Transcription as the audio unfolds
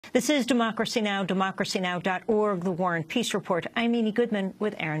This is Democracy Now!, democracynow.org, The War and Peace Report. I'm Amy Goodman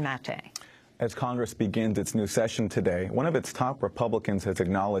with Aaron Maté. As Congress begins its new session today, one of its top Republicans has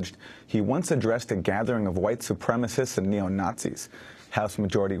acknowledged he once addressed a gathering of white supremacists and neo-Nazis. House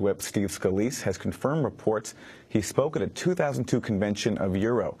Majority Whip Steve Scalise has confirmed reports he spoke at a 2002 convention of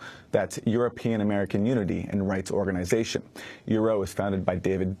EURO, that's European American Unity and Rights Organization. EURO is founded by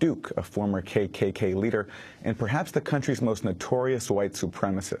David Duke, a former KKK leader and perhaps the country's most notorious white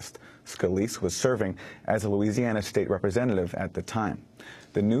supremacist. Scalise was serving as a Louisiana state representative at the time.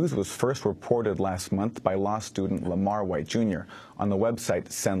 The news was first reported last month by law student Lamar White Jr. on the website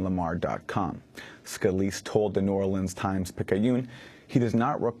sendlamar.com. Scalise told the New Orleans Times-Picayune he does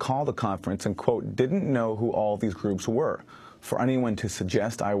not recall the conference and, quote, didn't know who all these groups were. For anyone to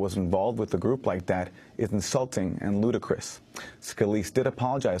suggest I was involved with a group like that is insulting and ludicrous. Scalise did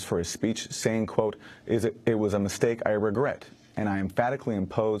apologize for his speech, saying, quote, it was a mistake I regret, and I emphatically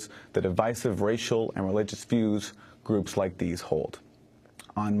oppose the divisive racial and religious views groups like these hold.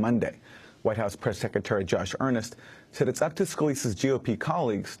 On Monday, White House Press Secretary Josh Earnest said it's up to Scalise's GOP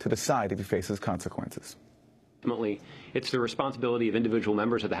colleagues to decide if he faces consequences. Ultimately, it's the responsibility of individual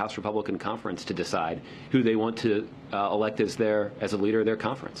members of the House Republican Conference to decide who they want to elect as a leader of their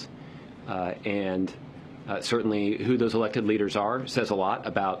conference. Certainly who those elected leaders are says a lot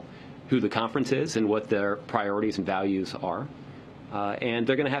about who the conference is and what their priorities and values are. And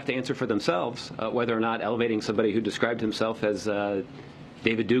they're going to have to answer for themselves whether or not elevating somebody who described himself as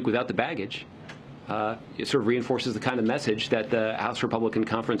David Duke without the baggage it sort of reinforces the kind of message that the House Republican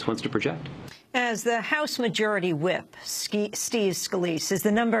Conference wants to project. As the House Majority Whip, Steve Scalise is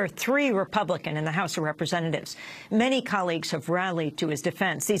the number 3 Republican in the House of Representatives. Many colleagues have rallied to his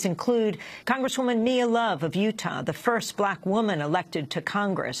defense. These include Congresswoman Mia Love of Utah, the first black woman elected to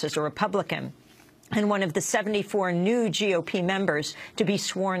Congress as a Republican, and one of the 74 new GOP members to be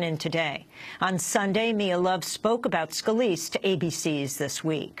sworn in today. On Sunday, Mia Love spoke about Scalise to ABC's This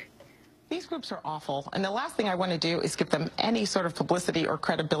Week. These groups are awful, and the last thing I want to do is give them any sort of publicity or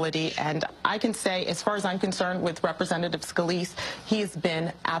credibility. And I can say, as far as I'm concerned with Representative Scalise, he has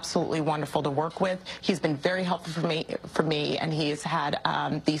been absolutely wonderful to work with. He's been very helpful for me, and he has had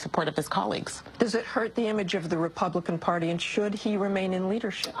the support of his colleagues. Does it hurt the image of the Republican Party, and should he remain in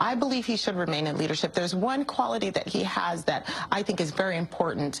leadership? I believe he should remain in leadership. There's one quality that he has that I think is very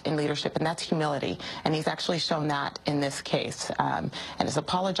important in leadership, and that's humility. And he's actually shown that in this case, and has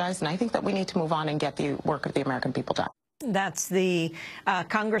apologized. And I think that we need to move on and get the work of the American people done. That's the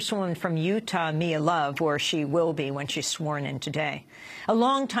Congresswoman from Utah, Mia Love, where she will be when she's sworn in today. A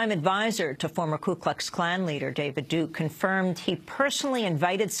longtime advisor to former Ku Klux Klan leader David Duke confirmed he personally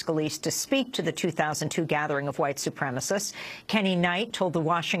invited Scalise to speak to the 2002 gathering of white supremacists. Kenny Knight told the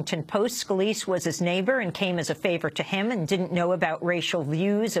Washington Post Scalise was his neighbor and came as a favor to him and didn't know about racial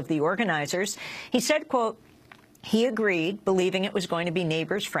views of the organizers. He said, quote, he agreed, believing it was going to be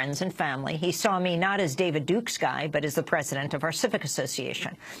neighbors, friends, and family. He saw me not as David Duke's guy, but as the president of our civic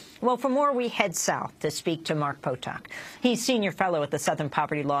association. Well, for more, we head south to speak to Mark Potok. He's senior fellow at the Southern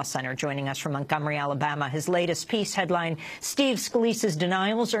Poverty Law Center, joining us from Montgomery, Alabama. His latest piece, headline, Steve Scalise's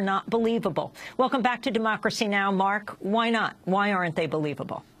denials are not believable. Welcome back to Democracy Now!, Mark. Why not? Why aren't they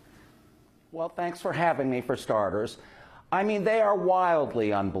believable? Well, thanks for having me, for starters. I mean, they are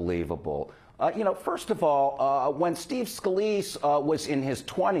wildly unbelievable. First of all, when Steve Scalise was in his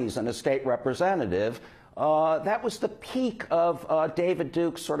 20s and a state representative, that was the peak of David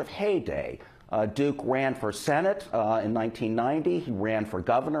Duke's sort of heyday. Duke ran for Senate in 1990. He ran for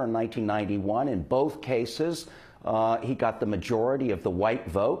governor in 1991. In both cases, he got the majority of the white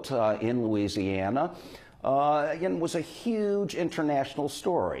vote in Louisiana, and was a huge international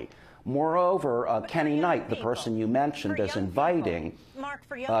story. Moreover, Kenny Knight, the person you mentioned, is inviting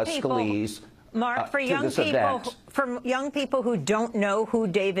Scalise Mark, for young people who don't know who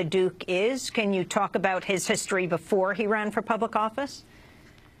David Duke is, can you talk about his history before he ran for public office?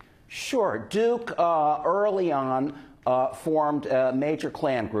 Sure. Duke, early on, formed a major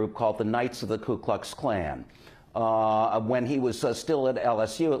Klan group called the Knights of the Ku Klux Klan. When he was still at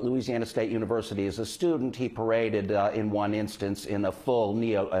LSU, at Louisiana State University, as a student, he paraded in one instance in a full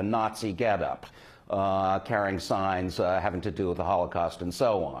neo-Nazi getup, carrying signs having to do with the Holocaust and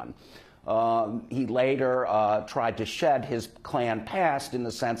so on. He later tried to shed his Klan past in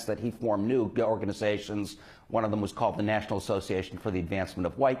the sense that he formed new organizations. One of them was called the National Association for the Advancement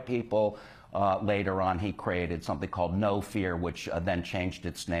of White People. Later on, he created something called No Fear, which then changed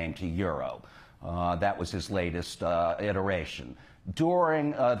its name to Euro. That was his latest iteration.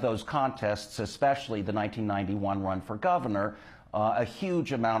 During those contests, especially the 1991 run for governor, a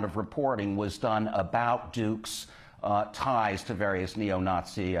huge amount of reporting was done about Duke's ties to various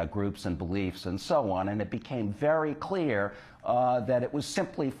neo-Nazi groups and beliefs and so on, and it became very clear that it was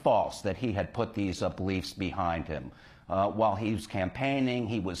simply false that he had put these beliefs behind him. While he was campaigning,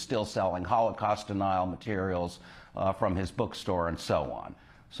 he was still selling Holocaust denial materials from his bookstore and so on.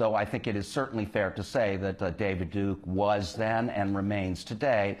 So I think it is certainly fair to say that David Duke was then and remains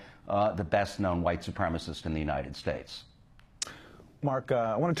today the best-known white supremacist in the United States. Mark,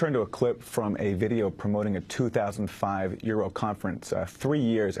 I want to turn to a clip from a video promoting a 2005 Euro conference 3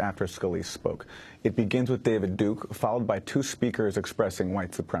 years after Scalise spoke. It begins with David Duke, followed by two speakers expressing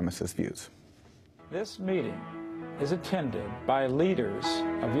white supremacist views. This meeting is attended by leaders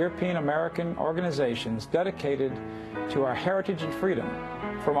of European American organizations dedicated to our heritage and freedom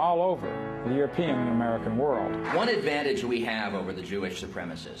from all over the European and American world. One advantage we have over the Jewish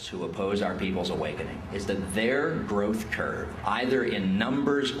supremacists who oppose our people's awakening is that their growth curve, either in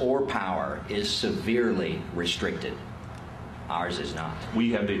numbers or power, is severely restricted. Ours is not.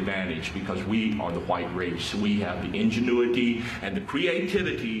 We have the advantage because we are the white race. We have the ingenuity and the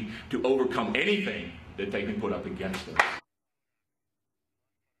creativity to overcome anything that they can put up against us.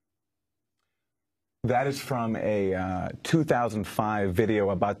 That is from a 2005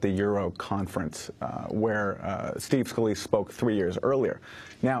 video about the Euro conference where Steve Scalise spoke 3 years earlier.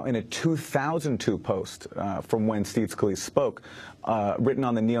 Now, in a 2002 post from when Steve Scalise spoke, written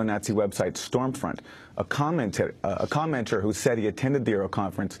on the neo-Nazi website Stormfront, a commenter who said he attended the Euro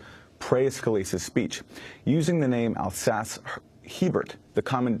conference praised Scalise's speech. Using the name Alsace Hebert, the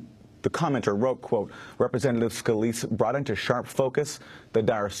commenter wrote, quote, Representative Scalise brought into sharp focus the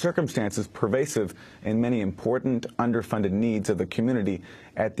dire circumstances pervasive in many important underfunded needs of the community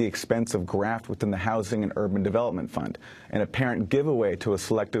at the expense of graft within the Housing and Urban Development Fund, an apparent giveaway to a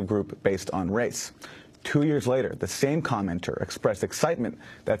selective group based on race. 2 years later, the same commenter expressed excitement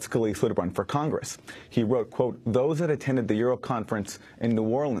that Scalise would run for Congress. He wrote, quote, those that attended the Euro conference in New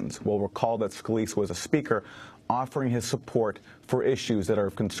Orleans will recall that Scalise was a speaker offering his support for issues that are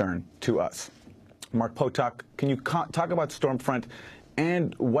of concern to us. Mark Potok, can you talk about Stormfront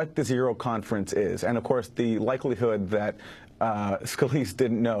and what this Euro conference is, and of course the likelihood that Scalise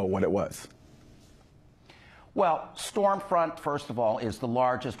didn't know what it was? Well, Stormfront, first of all, is the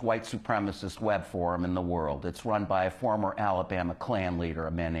largest white supremacist web forum in the world. It's run by a former Alabama Klan leader,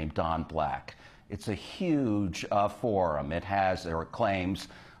 a man named Don Black. It's a huge forum. It has, or it claims,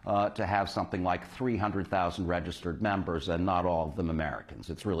 to have something like 300,000 registered members, and not all of them Americans.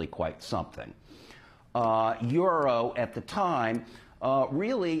 It's really quite something. Euro, at the time,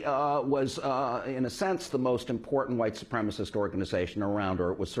 really was, in a sense, the most important white supremacist organization around,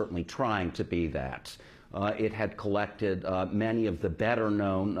 or it was certainly trying to be that. It had collected many of the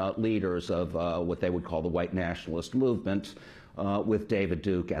better-known leaders of what they would call the white nationalist movement, with David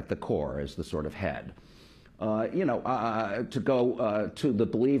Duke at the core as the sort of head. To go to the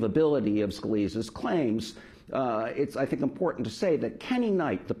believability of Scalise's claims, it's, I think, important to say that Kenny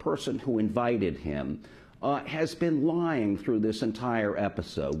Knight, the person who invited him, has been lying through this entire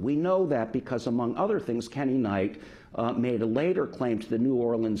episode. We know that because, among other things, Kenny Knight made a later claim to the New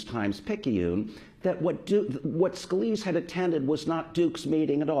Orleans Times-Picayune that what Scalise had attended was not Duke's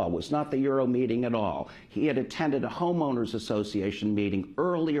meeting at all, was not the Euro meeting at all. He had attended a homeowners association meeting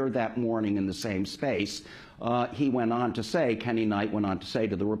earlier that morning in the same space. He went on to say, Kenny Knight went on to say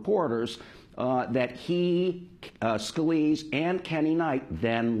to the reporters that he, Scalise, and Kenny Knight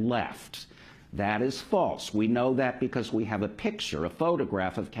then left. That is false. We know that because we have a picture, a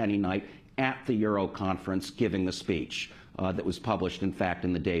photograph of Kenny Knight at the Euro conference giving the speech that was published, in fact,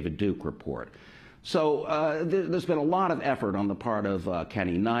 in the David Duke report. So there's been a lot of effort on the part of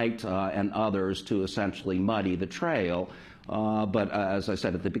Kenny Knight and others to essentially muddy the trail. But as I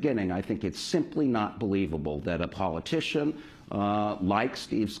said at the beginning, I think it's simply not believable that a politician like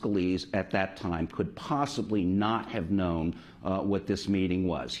Steve Scalise at that time could possibly not have known what this meeting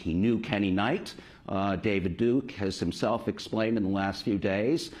was. He knew Kenny Knight. David Duke has himself explained in the last few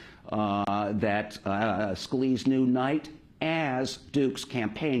days that Scalise knew Knight as Duke's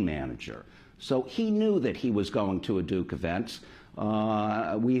campaign manager. So he knew that he was going to a Duke event.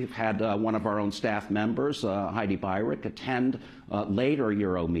 We've had one of our own staff members, Heidi Byrick, attend later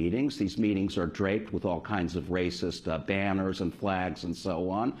Euro meetings. These meetings are draped with all kinds of racist banners and flags and so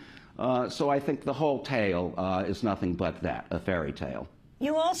on. So I think the whole tale is nothing but that, a fairy tale.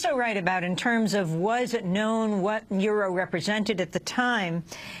 You also write about, in terms of was it known what Euro represented at the time,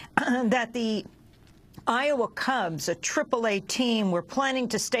 that the Iowa Cubs, a AAA team, were planning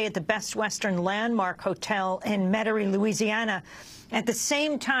to stay at the Best Western Landmark Hotel in Metairie, Louisiana, at the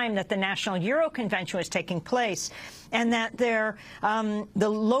same time that the National Euro Convention was taking place, and that the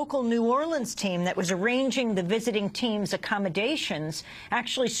local New Orleans team that was arranging the visiting team's accommodations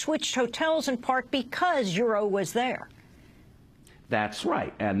actually switched hotels in part because Euro was there. That's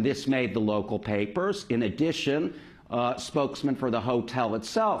right, and this made the local papers. In addition, spokesman for the hotel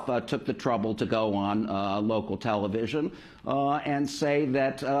itself took the trouble to go on local television and say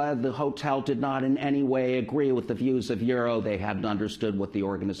that the hotel did not in any way agree with the views of Euro. They hadn't understood what the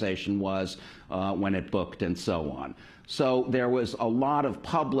organization was when it booked and so on. So there was a lot of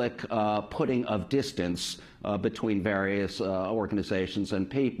public putting of distance between various organizations and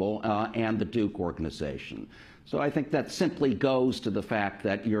people and the Duke organization. So I think that simply goes to the fact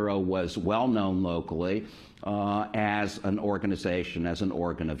that Euro was well known locally as an organization, as an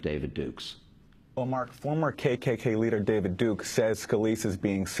organ of David Duke's. Well, Mark, former KKK leader David Duke says Scalise is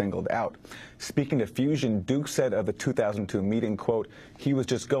being singled out. Speaking to Fusion, Duke said of the 2002 meeting, quote, he was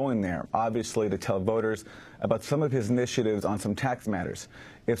just going there, obviously, to tell voters about some of his initiatives on some tax matters.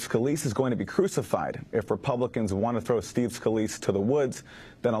 If Scalise is going to be crucified, if Republicans want to throw Steve Scalise to the woods,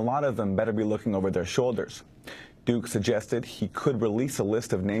 then a lot of them better be looking over their shoulders. Duke suggested he could release a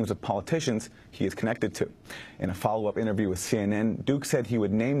list of names of politicians he is connected to. In a follow-up interview with CNN, Duke said he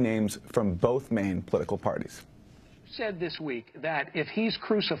would name names from both main political parties. Said this week that if he's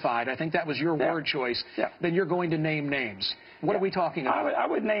crucified, I think that was your word choice, then you're going to name names. What are we talking about? I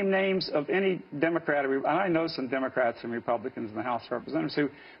would name names of any Democrat, and I know some Democrats and Republicans in the House of Representatives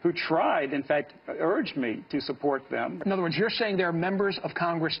who tried, in fact, urged me to support them. In other words, you're saying there are members of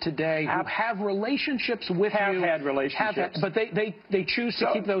Congress today who have relationships with you. Have had relationships. But they choose to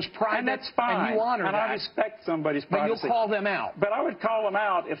keep those private, and that's fine. And you honor that. And I respect somebody's privacy. But you'll call them out. But I would call them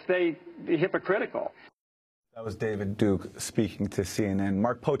out if they be hypocritical. That was David Duke speaking to CNN.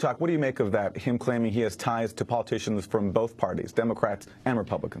 Mark Potok, what do you make of that, him claiming he has ties to politicians from both parties, Democrats and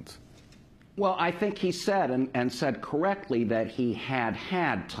Republicans? Well, I think he said, and said correctly, that he had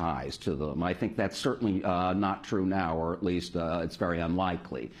ties to them. I think that's certainly not true now, or at least it's very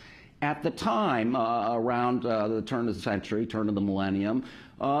unlikely. At the time, around the turn of the century, turn of the millennium,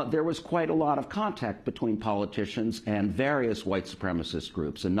 there was quite a lot of contact between politicians and various white supremacist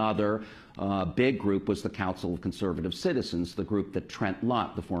groups. Another big group was the Council of Conservative Citizens, the group that Trent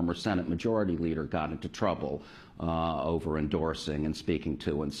Lott, the former Senate Majority Leader, got into trouble over endorsing and speaking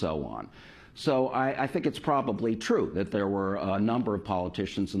to and so on. So I think it's probably true that there were a number of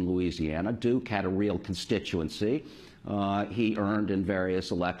politicians in Louisiana. Duke had a real constituency. He earned in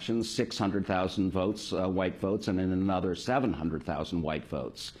various elections 600,000 votes, white votes, and in another 700,000 white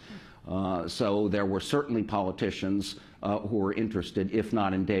votes. So there were certainly politicians who were interested, if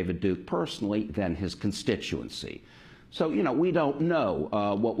not in David Duke personally, then his constituency. So, you know, we don't know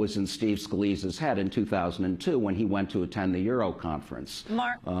what was in Steve Scalise's head in 2002 when he went to attend the Euro conference.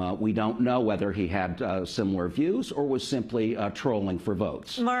 Mark. We don't know whether he had similar views or was simply trolling for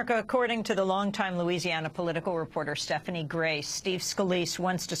votes. Mark, according to the longtime Louisiana political reporter Stephanie Grace, Steve Scalise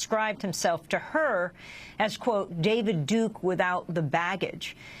once described himself to her as, quote, David Duke without the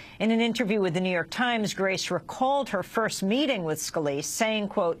baggage. In an interview with the New York Times, Grace recalled her first meeting with Scalise, saying,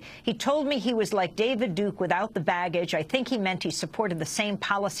 quote, he told me he was like David Duke without the baggage. I think he meant he supported the same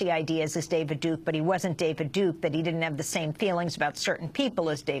policy ideas as David Duke, but he wasn't David Duke, that he didn't have the same feelings about certain people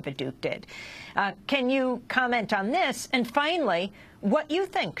as David Duke did. Can you comment on this? And finally, what you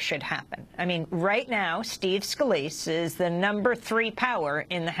think should happen? I mean, right now, Steve Scalise is the #3 power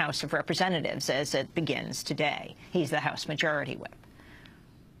in the House of Representatives as it begins today. He's the House Majority Whip.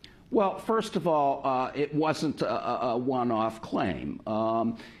 Well, first of all, it wasn't a one-off claim.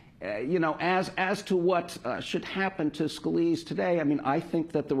 You know, as to what should happen to Scalise today, I mean, I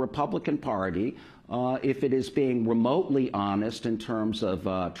think that the Republican Party, if it is being remotely honest in terms of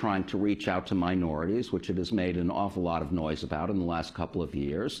trying to reach out to minorities, which it has made an awful lot of noise about in the last couple of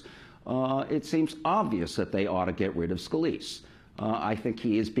years, it seems obvious that they ought to get rid of Scalise. I think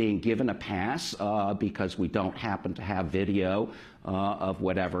he is being given a pass because we don't happen to have video of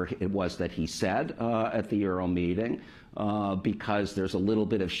whatever it was that he said at the Euro meeting, because there's a little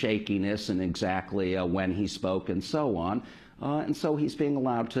bit of shakiness in exactly when he spoke and so on. And so he's being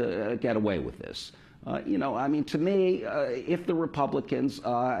allowed to get away with this. You know, I mean, to me, if the Republicans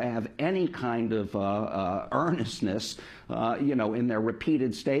have any kind of earnestness, you know, in their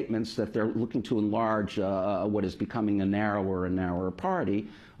repeated statements that they're looking to enlarge what is becoming a narrower and narrower party,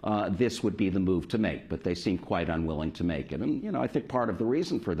 this would be the move to make. But they seem quite unwilling to make it. And, you know, I think part of the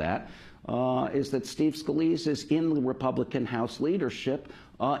reason for that is that Steve Scalise is in the Republican House leadership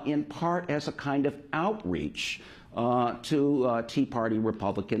in part as a kind of outreach to Tea Party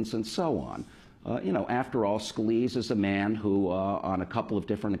Republicans and so on. You know, after all, Scalise is a man who, on a couple of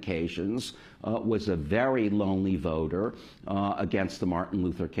different occasions, was a very lonely voter against the Martin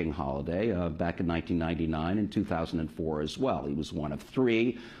Luther King holiday back in 1999 and 2004 as well. He was one of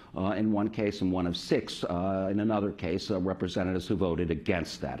 3 in one case and one of 6 in another case, representatives who voted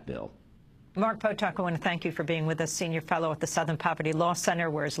against that bill. Mark Potok, I want to thank you for being with us, senior fellow at the Southern Poverty Law Center,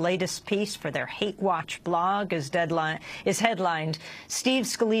 where his latest piece for their Hate Watch blog is headlined, "Steve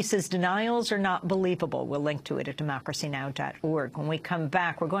Scalise's Denials Are Not Believable." We'll link to it at democracynow.org. When we come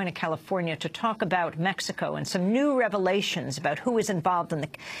back, we're going to California to talk about Mexico and some new revelations about who is involved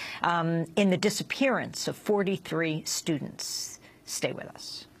in the disappearance of 43 students. Stay with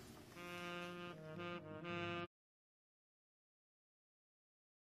us.